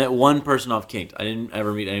 yeah. I met one person off Kinked. I didn't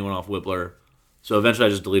ever meet anyone off Whippler. So eventually I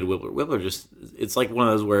just deleted Whippler. Whippler it's like one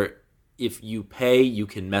of those where if you pay, you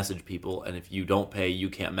can message people, and if you don't pay, you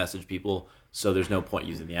can't message people, so there's no point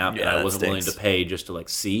using the app. Yeah, and I wasn't willing to pay just to, like,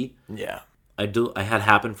 see. Yeah. I had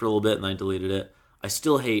Happen for a little bit, and I deleted it. I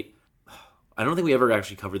still hate... I don't think we ever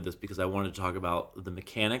actually covered this because I wanted to talk about the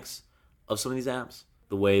mechanics of some of these apps,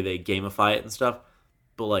 the way they gamify it and stuff.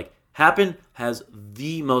 But, like, Happen has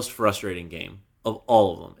the most frustrating game of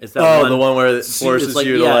all of them. It's that the one where it forces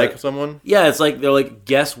you to like someone? Yeah, it's like they're like,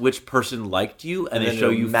 guess which person liked you, and they show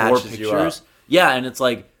you 4 pictures. Yeah, and it's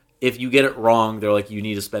like, if you get it wrong, they're like, you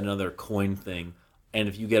need to spend another coin thing. And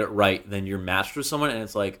if you get it right, then you're matched with someone, and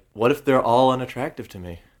it's like... What if they're all unattractive to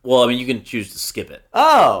me? Well, I mean, you can choose to skip it.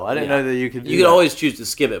 Oh, I didn't know that you could do that. You can always choose to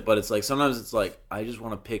skip it, but it's like, sometimes it's like, I just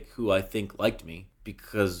want to pick who I think liked me,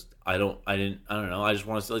 because I don't know, I just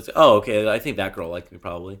want to say, oh, okay, I think that girl liked me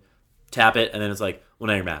probably. Tap it, and then it's like, well,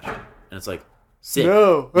 now you're matched. And it's like, sick.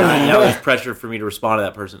 No. now there's pressure for me to respond to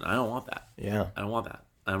that person. I don't want that. Yeah. I don't want that.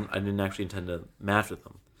 I didn't actually intend to match with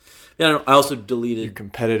them. Yeah, I also deleted... Your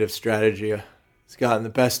competitive strategy has gotten the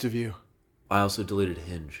best of you. I also deleted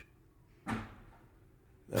Hinge.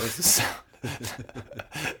 That was the sound.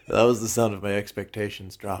 That was the sound of my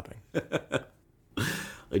expectations dropping.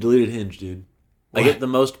 I deleted Hinge, dude. What? I get the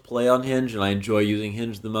most play on Hinge, and I enjoy using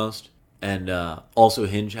Hinge the most. And also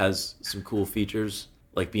Hinge has some cool features,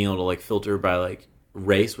 like being able to like filter by like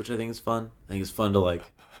race, which I think is fun. I think it's fun to like...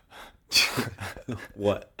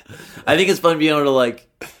 What? I think it's fun being able to like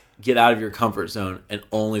get out of your comfort zone and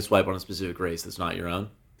only swipe on a specific race that's not your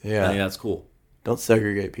own. Yeah. I think that's cool. Don't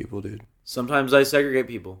segregate people, dude. Sometimes I segregate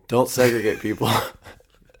people. Don't segregate people.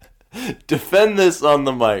 Defend this on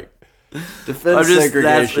the mic. Defend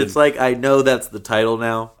segregation. It's like, I know that's the title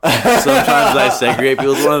now. Sometimes I segregate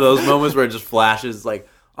people. It's one of those moments where it just flashes like,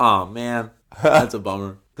 oh man, that's a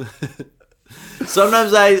bummer.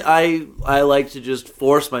 Sometimes I like to just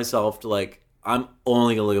force myself to like, I'm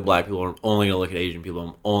only gonna look at black people, or I'm only gonna look at Asian people,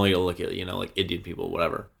 I'm only gonna look at, like Indian people,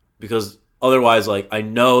 whatever. Because otherwise, like, I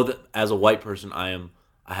know that as a white person, I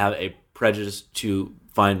have a prejudice to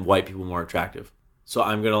find white people more attractive. So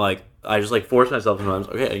I'm gonna like, I just like force myself into,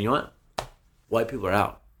 okay, you know what? White people are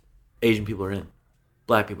out. Asian people are in.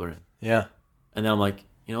 Black people are in. Yeah. And then I'm like,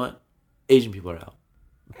 you know what? Asian people are out.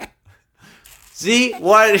 See?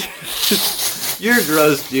 Why? You're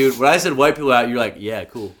gross, dude. When I said white people are out, you're like, yeah,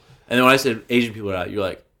 cool. And then when I said Asian people are out, you're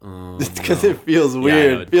like, it's because it feels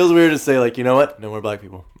weird. Yeah, it feels weird to say, like, you know what? No more black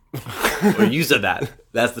people. Or you said that.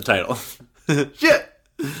 That's the title. Shit.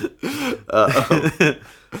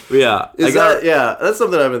 Yeah. That's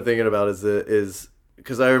something I've been thinking about is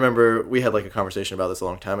because I remember we had like a conversation about this a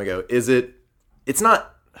long time ago. Is it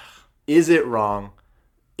wrong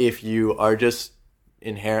if you are just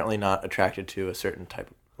inherently not attracted to a certain type,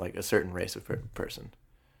 like a certain race of person?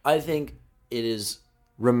 I think it is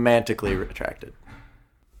romantically attracted.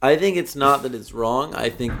 I think it's not that it's wrong. I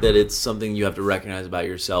think that it's something you have to recognize about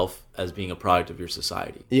yourself as being a product of your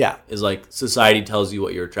society. Yeah. Is like, society tells you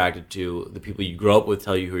what you're attracted to. The people you grow up with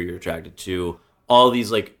tell you who you're attracted to. All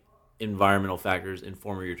these like environmental factors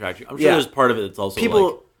inform who you're attracted to. I'm sure there's part of it that's also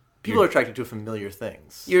people are attracted to familiar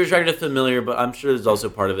things. You're attracted to familiar, but I'm sure there's also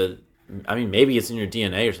part of it. I mean, maybe it's in your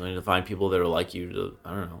DNA or something to find people that are like you.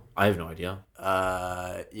 I don't know. I have no idea.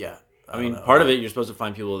 Yeah. I mean, part of it, you're supposed to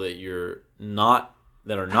find people that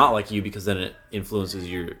are not like you, because then it influences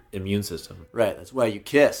your immune system. Right. That's why you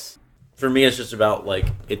kiss. For me, it's just about like,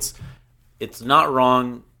 it's not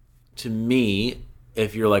wrong to me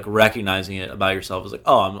if you're like recognizing it about yourself as like,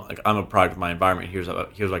 oh, I'm a product of my environment. Here's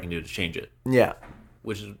what I can do to change it. Yeah.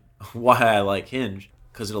 Which is why I like Hinge,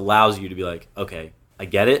 because it allows you to be like, okay, I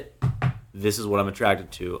get it. This is what I'm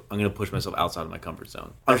attracted to. I'm going to push myself outside of my comfort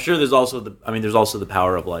zone. I'm sure there's also the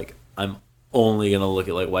power of like, I'm only going to look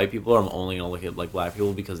at like white people, or I'm only going to look at like black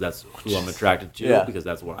people because that's who I'm attracted to, because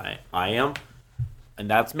that's what I am. And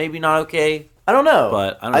that's maybe not okay. I don't know.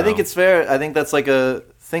 But I think it's fair. I think that's like a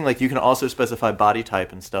thing. Like, you can also specify body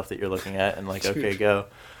type and stuff that you're looking at, and like, okay, go.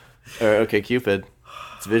 Or okay, Cupid.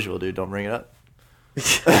 It's visual, dude. Don't bring it up.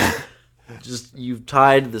 Just you've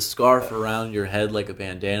tied the scarf around your head like a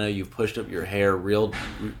bandana. You've pushed up your hair real.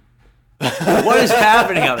 What is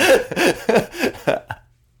happening out there?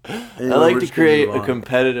 I like to create a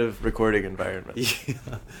competitive recording environment.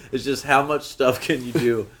 Yeah. It's just how much stuff can you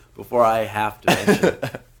do before I have to mention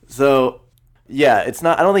it? So, yeah, it's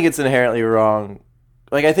not. I don't think it's inherently wrong.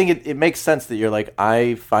 Like, I think it makes sense that you're like,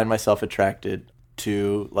 I find myself attracted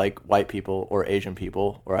to like white people or Asian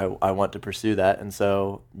people, or I want to pursue that, and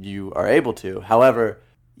so you are able to. However,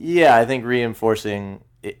 yeah, I think reinforcing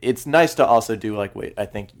it's nice to also do like wait, I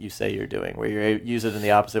think you say you're doing, where you use it in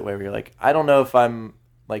the opposite way, where you're like, I don't know if I'm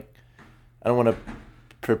like, I don't want to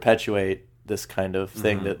perpetuate this kind of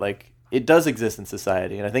thing that like it does exist in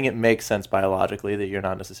society, and I think it makes sense biologically that you're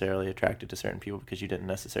not necessarily attracted to certain people because you didn't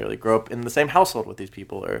necessarily grow up in the same household with these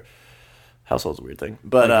people, or household's a weird thing.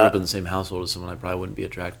 But I grew up in the same household as someone, I probably wouldn't be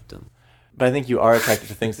attracted to them. But I think you are attracted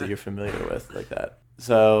to things that you're familiar with, like that.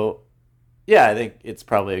 So, yeah, I think it's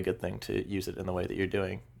probably a good thing to use it in the way that you're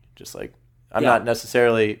doing. Just like, I'm not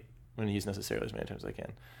necessarily, I'm going to use necessarily as many times as I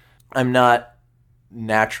can. I'm not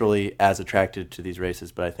naturally as attracted to these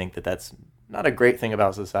races, but I think that that's not a great thing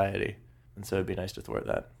about society. And so it'd be nice to thwart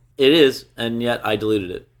that. It is, and yet I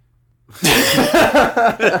deleted it.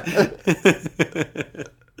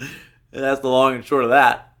 And that's the long and short of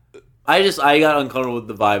that. I got uncomfortable with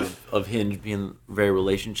the vibe of Hinge being very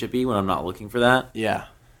relationshipy when I'm not looking for that. Yeah.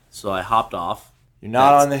 So I hopped off. You're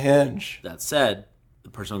not on the Hinge. That said, the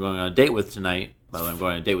person I'm going on a date with tonight, by the way, I'm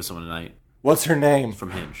going on a date with someone tonight. What's her name?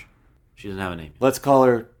 From Hinge. She doesn't have a name. Let's call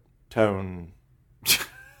her Tone.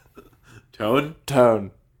 Tone?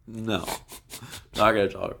 Tone. No. Not going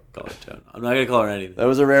to call her Tone. I'm not going to call her anything. That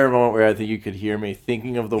was a rare moment where I think you could hear me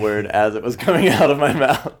thinking of the word as it was coming out of my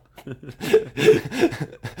mouth.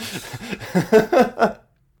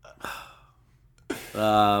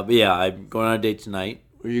 But yeah, I'm going on a date tonight.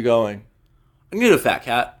 Where are you going? I'm going to do a Fat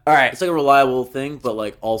Cat. All right. It's like a reliable thing, but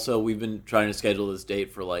like also we've been trying to schedule this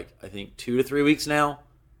date for like, I think 2 to 3 weeks now.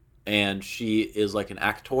 And she is like an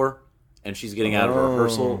actor, and she's getting out of a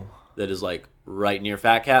rehearsal that is like right near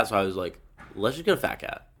Fat Cat. So I was like, let's just go to Fat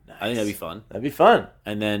Cat. Nice. I think that'd be fun. That'd be fun.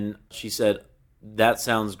 And then she said, that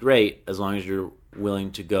sounds great as long as you're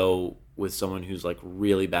willing to go with someone who's like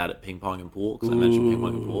really bad at ping pong and pool, because I mentioned ping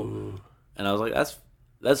pong and pool. And I was like,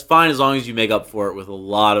 that's fine as long as you make up for it with a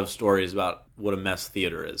lot of stories about what a mess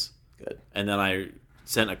theater is. Good. And then I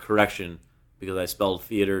sent a correction because I spelled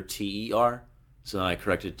theater T-E-R, so then I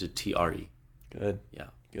corrected to T-R-E. Good. Yeah.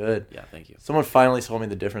 Good. Yeah, thank you. Someone finally told me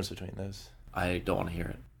the difference between those. I don't want to hear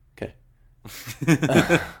it. Okay.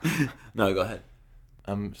 No, go ahead.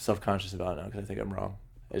 I'm self-conscious about it now because I think I'm wrong.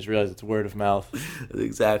 I just realized it's word of mouth. That's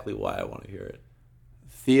exactly why I want to hear it.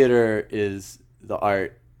 Theater is the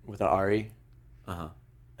art with an R-E. Uh-huh.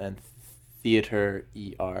 And theater,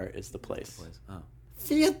 E-R, is the place. Oh.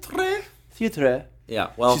 Theatre? Theatre.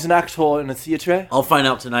 Yeah, well... She's an actor in a theatre. I'll find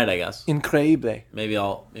out tonight, I guess. Incredible. Maybe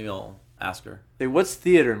I'll ask her. Hey, what's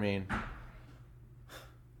theater mean?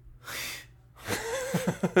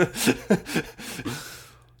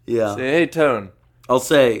 Yeah. Say, hey, Tone. I'll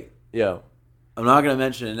say... Yo. I'm not going to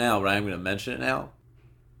mention it now, but I'm going to mention it now.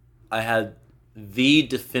 I had the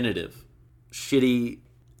definitive shitty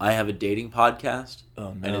I have a dating podcast,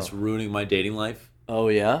 oh, no. and it's ruining my dating life. Oh,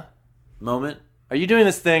 yeah? Moment. Are you doing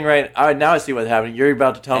this thing right? All right, now I see what's happening. You're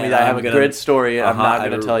about to tell me that I have a good story, and I'm not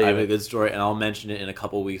going to tell you. I have a good story, and I'll mention it in a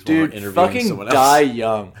couple weeks when we're interviewing someone else. Dude, fucking die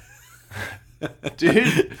young.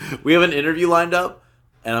 Dude, we have an interview lined up,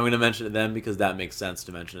 and I'm going to mention it then because that makes sense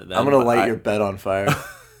to mention it then. I'm going to light your bed on fire.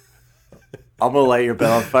 I'm going to light your bed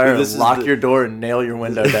on fire and lock your door and nail your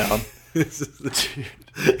window down.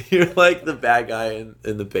 You're like the bad guy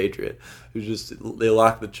in The Patriot who just, they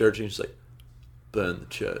lock the church and he's just like, burn the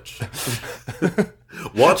church.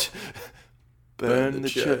 What? Burn the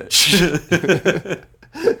church.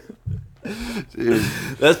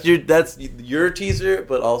 Dude, that's your teaser,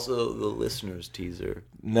 but also the listener's teaser.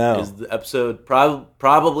 No, is the episode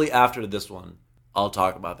probably after this one. I'll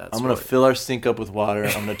talk about that. I'm gonna fill our sink up with water.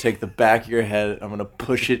 I'm gonna take the back of your head. I'm gonna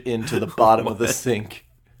push it into the bottom of the sink.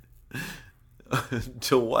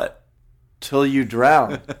 To what? Till you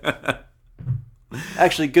drown.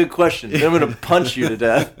 Actually, good question. Then I'm gonna punch you to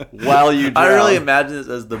death while you drown. I really imagine this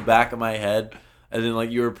as the back of my head, and then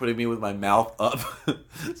like you were putting me with my mouth up,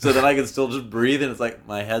 so that I can still just breathe, and it's like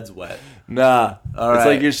my head's wet. Nah, all right. It's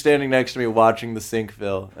like you're standing next to me watching the sink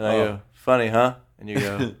fill, and I go, "Funny, huh?" And you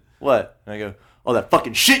go, "What?" And I go, "Oh, that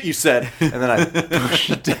fucking shit you said." And then I push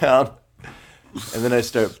it down, and then I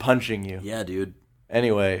start punching you. Yeah, dude.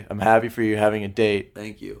 Anyway, I'm happy for you having a date.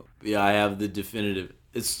 Thank you. Yeah, I have the definitive.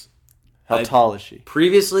 How tall is she?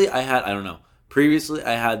 Previously, I don't know, previously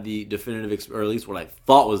I had the definitive, or at least what I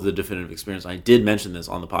thought was the definitive experience. I did mention this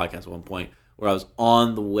on the podcast at one point, where I was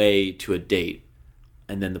on the way to a date,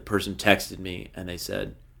 and then the person texted me and they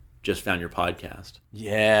said, "Just found your podcast."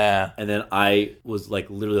 Yeah. And then I was like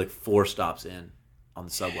literally like 4 stops in on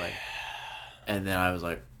the subway, and then I was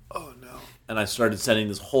like, "Oh no!" And I started sending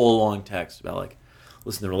this whole long text about like,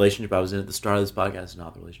 listen, the relationship I was in at the start of this podcast is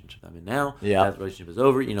not the relationship I'm in now. Yeah. That relationship is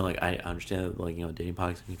over. You know, like, I understand that, like, you know, dating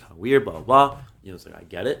podcast can be kind of weird, blah, blah, blah. You know, it's like, I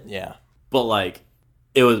get it. Yeah. But, like,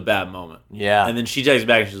 it was a bad moment. Yeah. And then she texted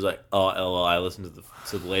back and she was like, oh, LOL, I listened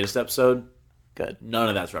to the latest episode. Good. None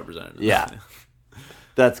of that's represented. Yeah.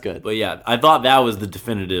 That's good. But, yeah, I thought that was the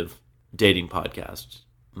definitive dating podcast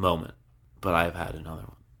moment. But I've had another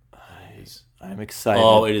one. I'm excited.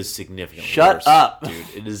 Oh, it is significantly Shut worse, up, dude.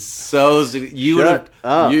 It is so you Shut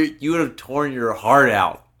up. You would have torn your heart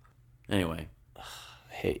out. Anyway, I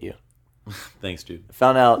hate you. thanks, dude. I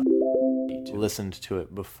found out, listened to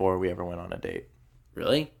it before we ever went on a date.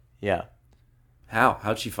 Really? Yeah. How?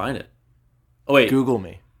 How'd she find it? Oh wait, Google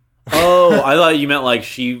me. Oh, I thought you meant like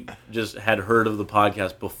she just had heard of the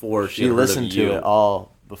podcast before she had listened heard of you. to it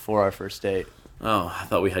all before our first date. Oh, I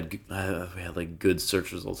thought we had like good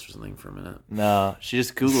search results or something for a minute. No, she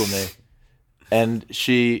just Googled me, and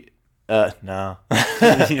she no,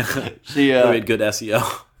 she We had good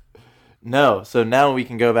SEO. no. So now we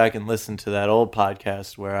can go back and listen to that old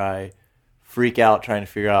podcast where I freak out trying to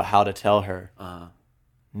figure out how to tell her,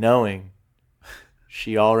 knowing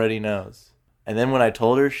she already knows. And then when I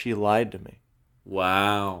told her, she lied to me.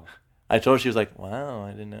 Wow. I told her, she was like, "Wow, I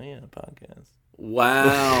didn't know you had a podcast."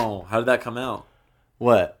 Wow. How did that come out?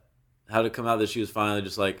 What? How did it come out that she was finally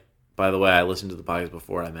just like, by the way, I listened to the podcast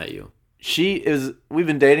before I met you? We've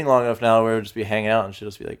been dating long enough now where we'll just be hanging out and she'll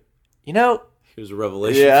just be like, you know. Here's a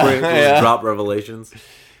revelation for you. Yeah. Drop revelations.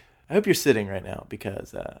 I hope you're sitting right now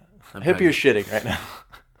because I hope you're shitting right now.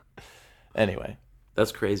 Anyway.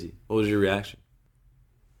 That's crazy. What was your reaction?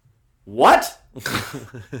 What?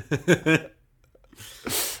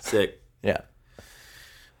 Sick. Yeah.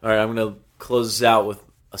 All right, I'm going to close this out with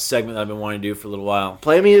a segment that I've been wanting to do for a little while.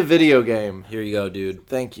 Play me a video game. Here you go, dude.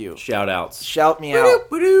 Thank you. Shout outs. Shout me out.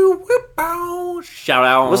 Shout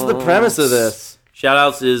outs. What's the premise of this? Shout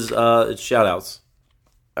outs is it's shout outs.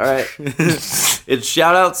 All right. It's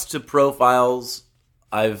shout outs to profiles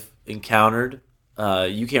I've encountered.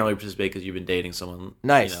 You can't really participate because you've been dating someone.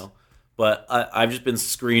 Nice. You know? But I've just been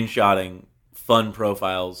screenshotting fun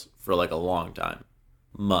profiles for like a long time.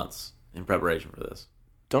 Months in preparation for this.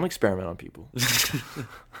 Don't experiment on people.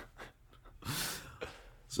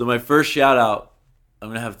 So my first shout out, I'm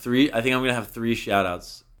going to have 3. I think I'm going to have 3 shout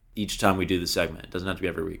outs each time we do the segment. It doesn't have to be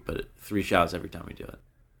every week, but 3 shout outs every time we do it.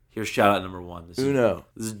 Here's shout out number 1. This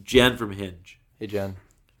is Jen from Hinge. Hey, Jen.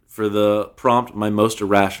 For the prompt, my most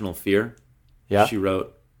irrational fear, Yeah. she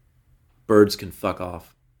wrote, birds can fuck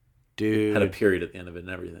off. Dude. Had a period at the end of it and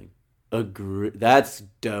everything. Agree. That's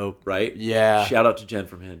dope. Right? Yeah. Shout out to Jen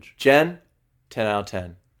from Hinge. Jen, 10 out of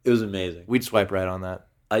 10. It was amazing. We'd swipe right on that.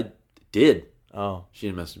 I did. Oh, She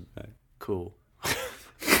didn't message me back. cool.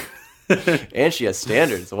 And she has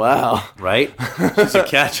standards. Wow. Right? She's a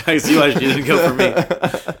catch. I see why she didn't go for me.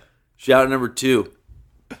 Shout out number 2,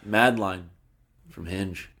 Madeline from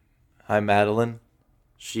Hinge. Hi, Madeline.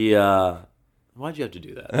 She, why'd you have to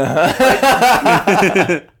do that?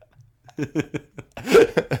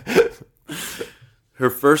 Her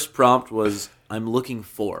first prompt was, I'm looking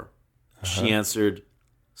for. She answered,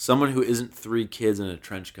 someone who isn't 3 kids in a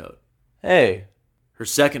trench coat. Hey. Her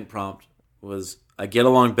second prompt was, I get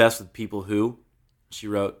along best with people who, she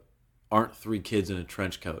wrote, aren't 3 kids in a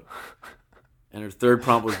trench coat. And her third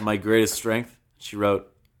prompt was, my greatest strength. She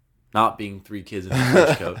wrote, not being 3 kids in a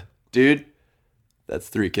trench coat. Dude, that's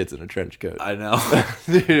 3 kids in a trench coat. I know.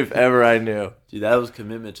 Dude, if ever I knew. Dude, that was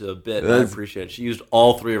commitment to a bit. I appreciate it. She used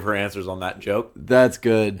all 3 of her answers on that joke, That's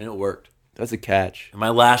good. and it worked. That's a catch. And my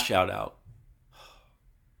last shout out.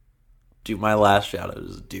 Dude, my last shout out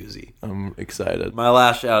is a doozy. I'm excited. My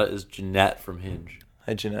last shout out is Jeanette from Hinge.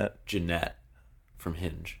 Hi, Jeanette. Jeanette from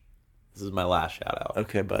Hinge. This is my last shout out.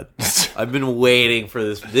 Okay, bud. I've been waiting for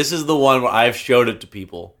this. This is the one where I've showed it to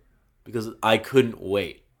people because I couldn't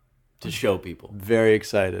wait to show people. Very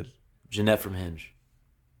excited. Jeanette from Hinge.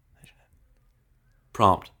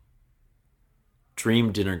 Prompt.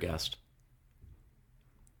 Dream dinner guest.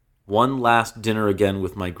 One last dinner again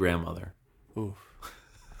with my grandmother. Oof.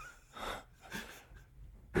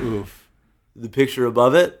 Oof. The picture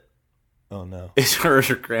above it Oh, no. is her and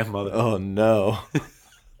her grandmother. Oh, no.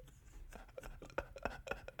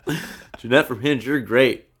 Jeanette from Hinge, you're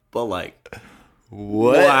great, but like,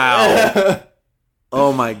 What? wow.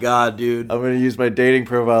 Oh my god, dude. I'm going to use my dating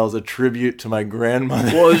profile as a tribute to my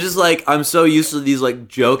grandmother. Well, it was just like, I'm so used to these like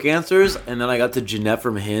joke answers, and then I got to Jeanette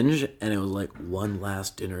from Hinge, and it was like, one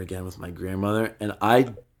last dinner again with my grandmother, and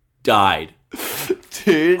I died.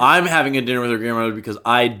 Dude. I'm having a dinner with her grandmother because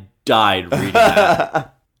I died reading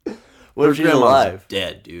that. What if she's alive?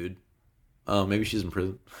 Dead, dude. Oh, maybe she's in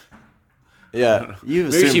prison. Yeah,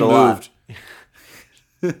 you've Maybe assumed she a lot.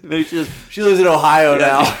 moved. Maybe She lives in Ohio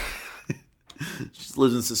now. She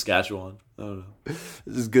lives in Saskatchewan. I don't know.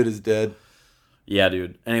 It's as good as dead. Yeah,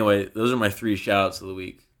 dude. Anyway, those are my 3 shout-outs of the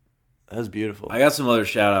week. That's beautiful. I got some other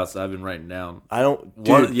shout-outs that I've been writing down. Dude.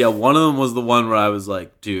 One of them was the one where I was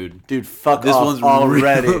like, dude, fuck this off one's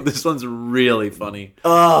already. This one's really funny.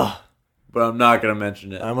 Ugh. But I'm not going to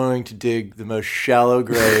mention it. I'm going to dig the most shallow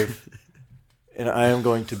grave, and I am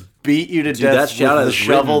going to beat you to death with the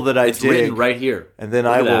shovel that I dig. It's written right here. And then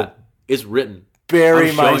I will It's written.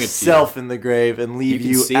 bury myself in the grave and leave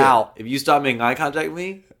you out. If you stop making eye contact with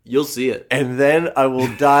me, you'll see it. And then I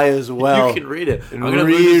will die as well. You can read it. And I'm going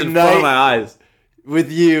to read it in front of my eyes.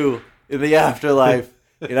 With you in the afterlife,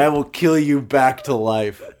 and I will kill you back to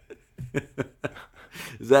life.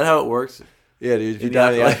 Is that how it works? Yeah, dude. If you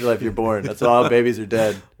die in the afterlife, you're born. That's all babies are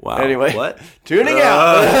dead. Wow. Anyway, what? Tuning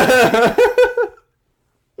out.